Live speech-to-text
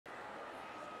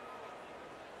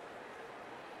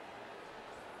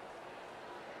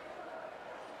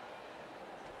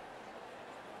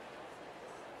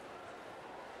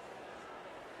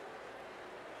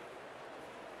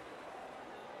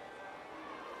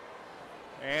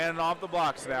And off the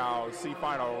blocks now, C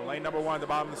final. Lane number 1 at the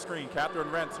bottom of the screen. Catherine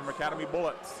Rentz from Academy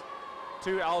Bullets.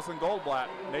 2, Allison Goldblatt,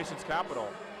 Nation's Capital.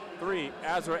 3,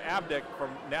 Azra Abdick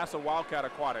from NASA Wildcat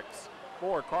Aquatics.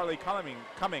 4, Carly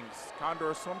Cummings,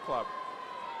 Condor Swim Club.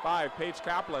 5, Paige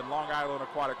Kaplan, Long Island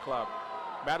Aquatic Club.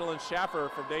 Madeline Schaffer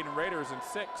from Dayton Raiders in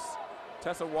 6.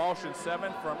 Tessa Walsh in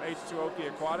 7 from H2Oki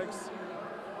Aquatics.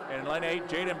 And lane 8,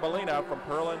 Jaden Belina from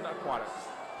Perlin Aquatics.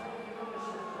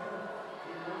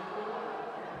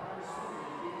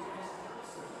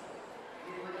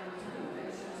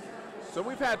 So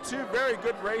we've had 2 very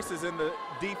good races in the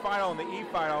D final and the E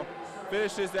final.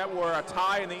 Finishes that were a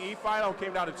tie in the E final,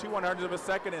 came down to 2/100ths of a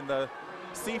second in the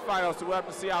C final, so we'll have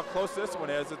to see how close this one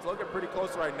is. It's looking pretty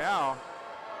close right now.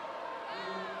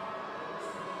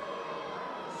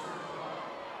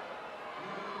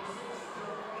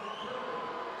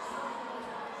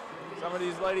 Some of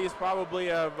these ladies probably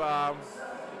have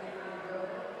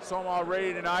swum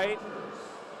already tonight.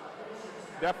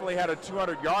 Definitely had a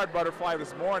 200-yard butterfly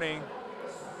this morning.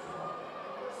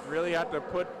 Really have to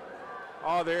put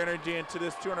all their energy into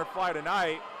this 200 fly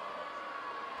tonight.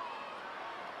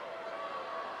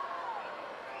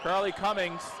 Carly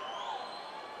Cummings,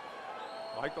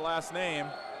 like the last name,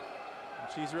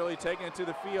 she's really taking it to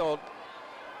the field.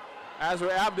 Azra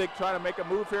Abdick trying to make a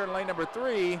move here in lane number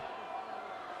 3.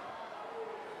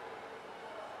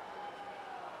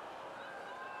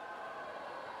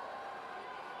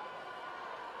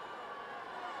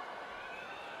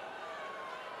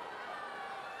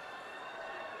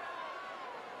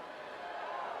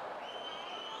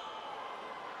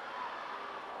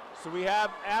 So we have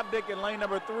Abdick in lane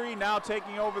number 3 now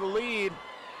taking over the lead,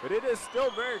 but it is still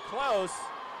very close.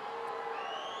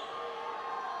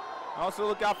 Also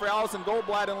look out for Allison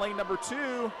Goldblatt in lane number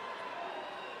 2.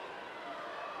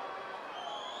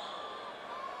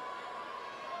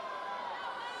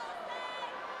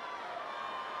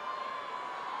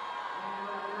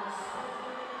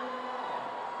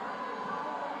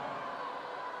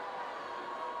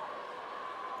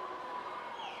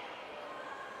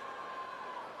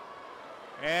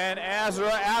 And Azra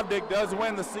Abdick does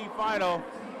win the C final,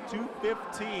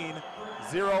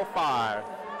 2:15.05.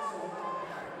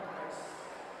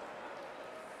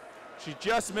 She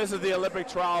just misses the Olympic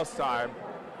trials time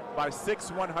by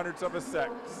 6/100ths of a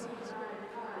second.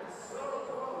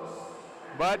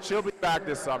 But she'll be back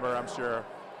this summer, I'm sure.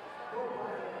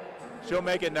 She'll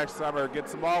make it next summer, get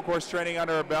some all-course training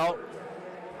under her belt.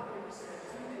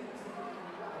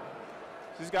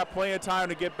 She's got plenty of time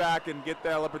to get back and get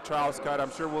the Olympic trials cut. I'm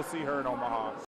sure we'll see her in Omaha.